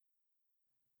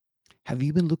Have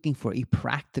you been looking for a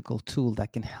practical tool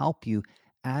that can help you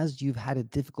as you've had a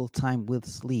difficult time with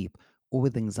sleep or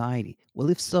with anxiety? Well,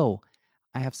 if so,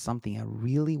 I have something I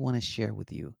really want to share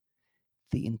with you.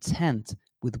 The intent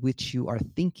with which you are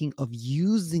thinking of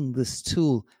using this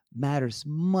tool matters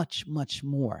much, much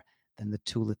more than the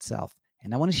tool itself.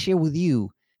 And I want to share with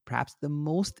you perhaps the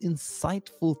most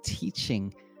insightful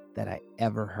teaching that I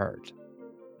ever heard.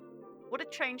 What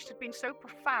had changed had been so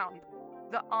profound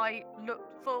that I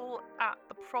looked full at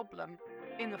the problem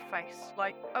in the face.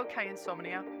 Like, okay,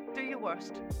 insomnia, do your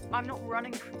worst. I'm not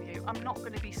running from you. I'm not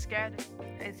going to be scared.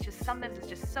 It's just sometimes it's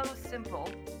just so simple.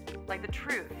 Like the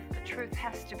truth. The truth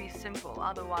has to be simple.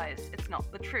 Otherwise, it's not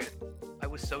the truth. I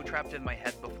was so trapped in my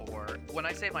head before. When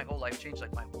I say my whole life changed,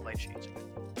 like my whole life changed.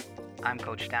 I'm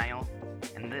Coach Daniel,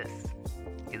 and this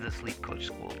is the Sleep Coach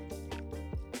School.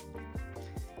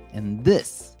 And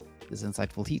this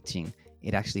insightful teaching,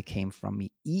 it actually came from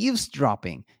me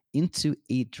eavesdropping into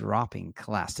a dropping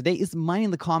class. Today is mine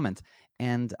in the comment.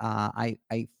 And I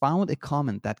found a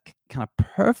comment that kind of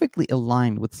perfectly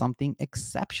aligned with something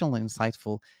exceptionally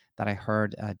insightful that I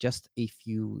heard just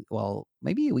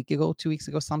maybe a week ago, 2 weeks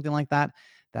ago, something like that,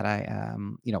 that I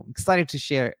excited to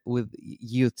share with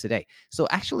you today. So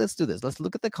actually, let's do this. Let's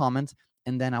look at the comment,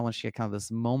 and then I want to share kind of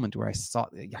this moment where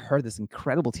heard this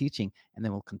incredible teaching, and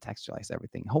then we'll contextualize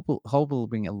everything. Hope will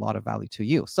bring a lot of value to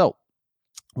you. So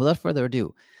without further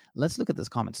ado, let's look at this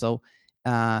comment. So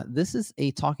this is a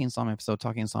Talking Insomnia episode,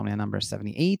 Talking Insomnia number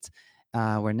 78,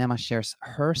 where Nema shares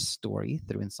her story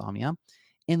through insomnia.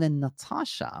 And then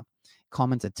Natasha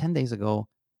commented 10 days ago,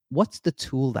 what's the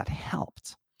tool that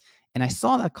helped? And I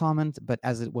saw that comment, but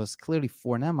as it was clearly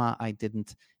for Nema, I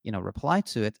didn't, reply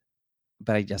to it.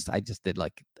 But I just did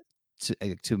like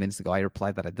 2 minutes ago. I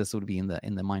replied that this would be in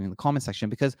the comment section,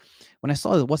 because when I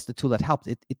saw what's the tool that helped,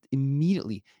 it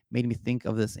immediately made me think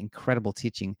of this incredible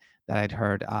teaching that I'd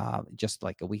heard just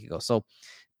like a week ago. So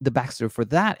the backstory for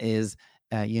that is,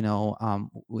 in our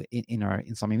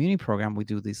Insomnia Immunity program, we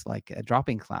do these like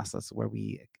drop-in classes where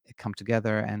we come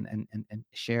together and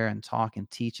share and talk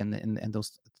and teach, and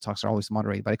those talks are always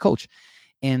moderated by a coach.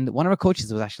 And one of our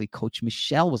coaches was actually Coach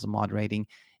Michelle was moderating,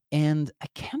 and I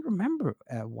can't remember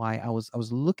why I was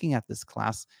looking at this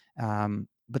class.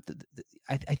 But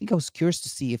I think I was curious to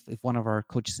see if one of our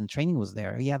coaches in training was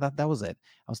there. Yeah, that was it.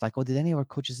 I was like, oh, did any of our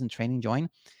coaches in training join?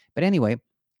 But anyway,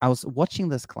 I was watching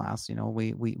this class.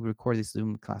 We record these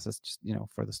Zoom classes, just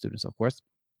for the students, of course.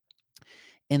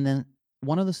 And then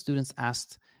one of the students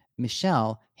asked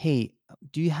Michelle, "Hey,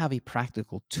 do you have a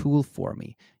practical tool for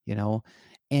me?"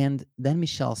 And then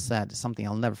Michelle said something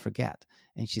I'll never forget.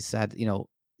 And she said,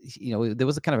 there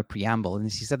was a kind of a preamble,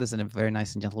 and she said this in a very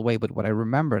nice and gentle way. But what I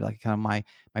remember, like kind of my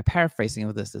paraphrasing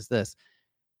of this is this: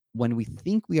 when we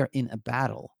think we are in a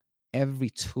battle,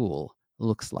 every tool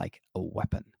looks like a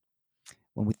weapon.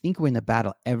 When we think we're in a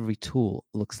battle, every tool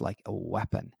looks like a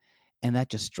weapon. And that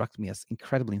just struck me as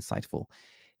incredibly insightful,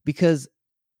 because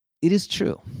it is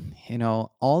true.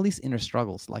 All these inner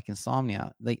struggles like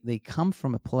insomnia, they come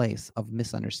from a place of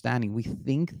misunderstanding. We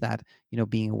think that,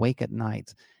 being awake at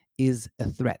night is a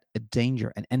threat, a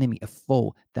danger, an enemy, a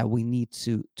foe that we need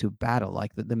to battle.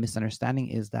 Like the misunderstanding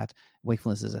is that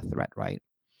wakefulness is a threat, right?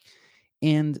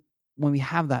 And when we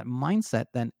have that mindset,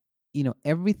 then,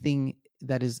 everything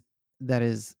that is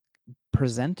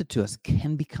presented to us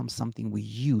can become something we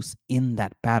use in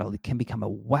that battle. It can become a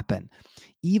weapon.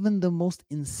 Even the most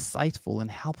insightful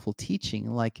and helpful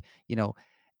teaching, like,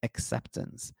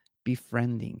 acceptance,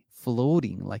 befriending,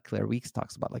 floating, like Claire Weeks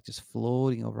talks about, like just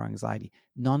floating over anxiety,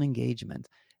 non-engagement,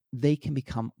 they can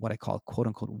become what I call quote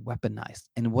unquote weaponized.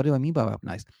 And what do I mean by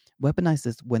weaponized? Weaponized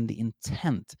is when the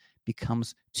intent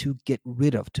becomes to get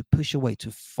rid of, to push away, to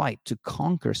fight, to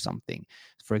conquer something.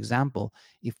 For example,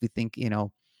 if we think,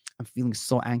 I'm feeling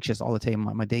so anxious all the time,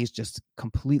 my day is just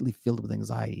completely filled with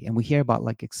anxiety. And we hear about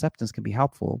like acceptance can be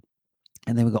helpful.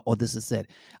 And then we go, oh, this is it.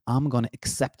 I'm going to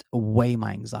accept away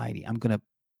my anxiety. I'm going to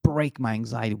break my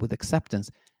anxiety with acceptance.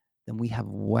 Then we have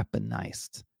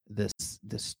weaponized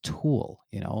this tool.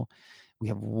 We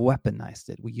have weaponized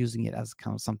it. We're using it as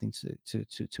kind of something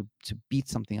to beat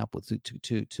something up with,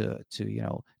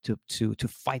 to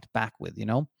fight back with.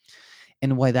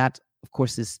 And why that, of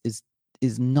course,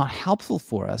 is not helpful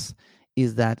for us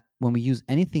is that when we use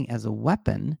anything as a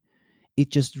weapon, it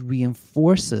just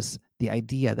reinforces the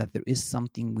idea that there is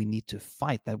something we need to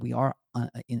fight, that we are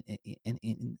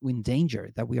in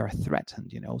danger, that we are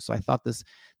threatened. So I thought this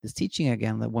teaching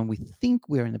again, that when we think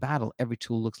we're in a battle, every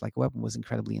tool looks like a weapon, was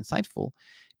incredibly insightful,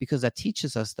 because that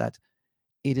teaches us that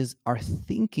it is our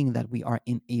thinking that we are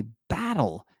in a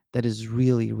battle that is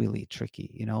really, really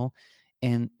tricky.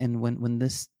 And when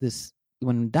this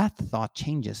when that thought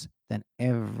changes, then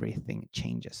everything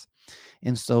changes.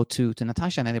 And so to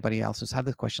Natasha and anybody else who's had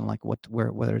the question, like what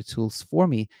are the tools for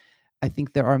me? I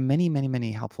think there are many, many,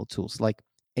 many helpful tools. Like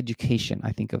education,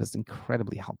 I think of as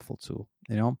incredibly helpful tool.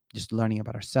 Just learning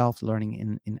about ourselves,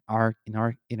 learning in our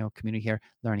community here,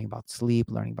 learning about sleep,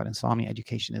 learning about insomnia.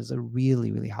 Education is a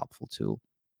really, really helpful tool.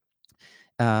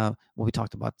 What we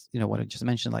talked about, what I just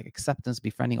mentioned, like acceptance,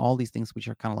 befriending, all these things, which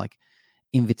are kind of like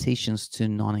invitations to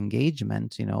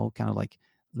non-engagement, kind of like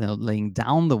laying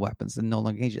down the weapons and no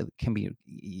longer engage, it can be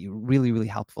really, really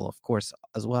helpful, of course,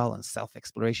 as well. And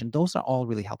self-exploration, those are all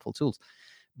really helpful tools.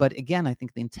 But again, I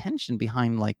think the intention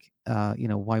behind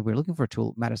why we're looking for a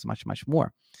tool matters much, much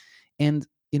more. And,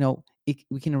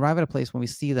 we can arrive at a place when we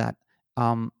see that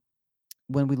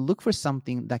when we look for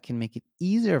something that can make it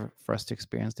easier for us to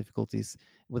experience difficulties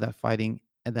without fighting,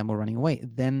 and then we're running away,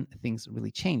 then things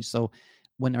really change. So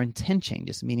when our intent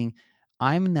changes, meaning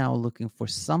I'm now looking for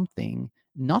something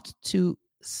not to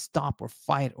stop or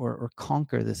fight or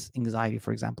conquer this anxiety,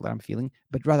 for example, that I'm feeling,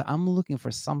 but rather I'm looking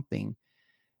for something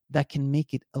that can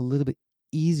make it a little bit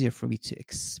easier for me to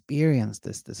experience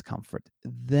this discomfort,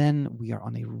 then we are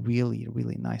on a really,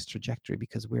 really nice trajectory,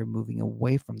 because we're moving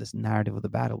away from this narrative of the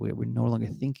battle. We're no longer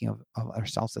thinking of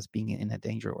ourselves as being in a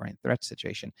danger or in a threat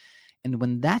situation. And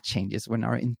when that changes, when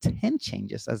our intent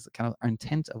changes, as kind of our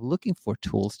intent of looking for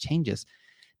tools changes,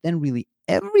 then really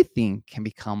everything can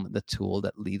become the tool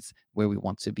that leads where we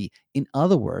want to be. In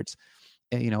other words,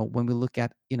 when we look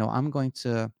at, I'm going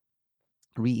to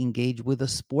re-engage with a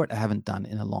sport I haven't done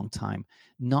in a long time,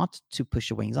 not to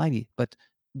push away anxiety, but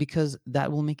because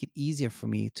that will make it easier for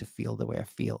me to feel the way I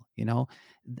feel,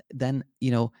 then,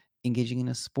 engaging in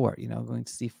a sport, going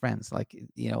to see friends, like,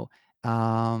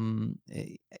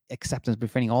 acceptance,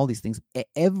 befriending, all these things,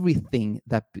 everything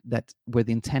that where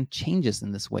the intent changes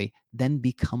in this way, then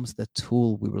becomes the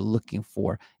tool we were looking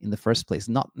for in the first place.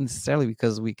 Not necessarily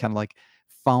because we kind of like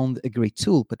found a great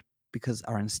tool, but because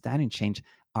our understanding changed,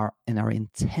 our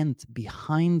intent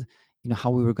behind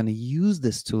how we were going to use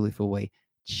this tool if a way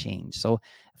change. So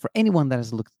for anyone that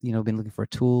has been looking for a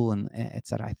tool and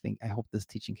etc., I hope this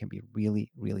teaching can be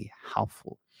really, really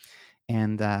helpful.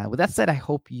 And with that said, I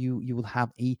hope you will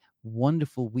have a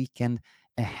wonderful weekend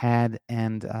ahead,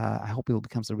 and I hope it will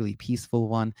become a really peaceful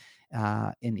one.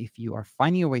 And if you are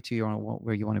finding your way to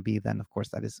where you want to be, then of course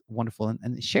that is wonderful,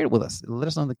 and share it with us. Let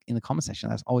us know in the comment section.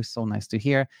 That's always so nice to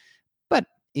hear. But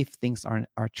if things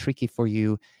are tricky for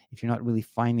you, if you're not really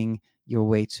finding your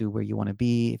way to where you want to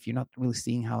be, if you're not really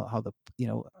seeing how the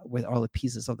where all the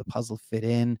pieces of the puzzle fit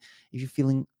in, if you're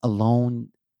feeling alone,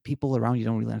 people around you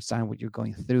don't really understand what you're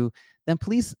going through, then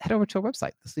please head over to our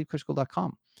website,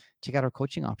 thesleepcoachschool.com. Check out our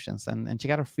coaching options and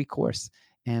check out our free course.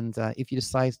 And if you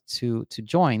decide to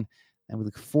join, then we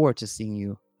look forward to seeing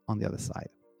you on the other side.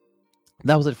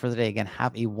 That was it for today. Again,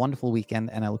 have a wonderful weekend,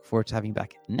 and I look forward to having you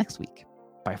back next week.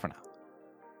 Bye for now.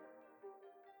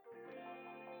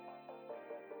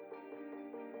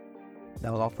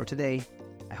 That was all for today.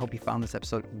 I hope you found this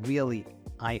episode really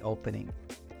eye-opening.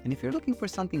 And if you're looking for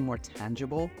something more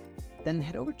tangible, then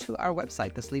head over to our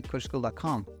website,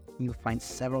 thesleepcoachschool.com. You'll find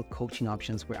several coaching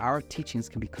options where our teachings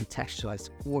can be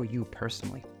contextualized for you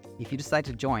personally. If you decide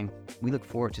to join, we look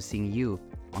forward to seeing you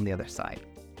on the other side.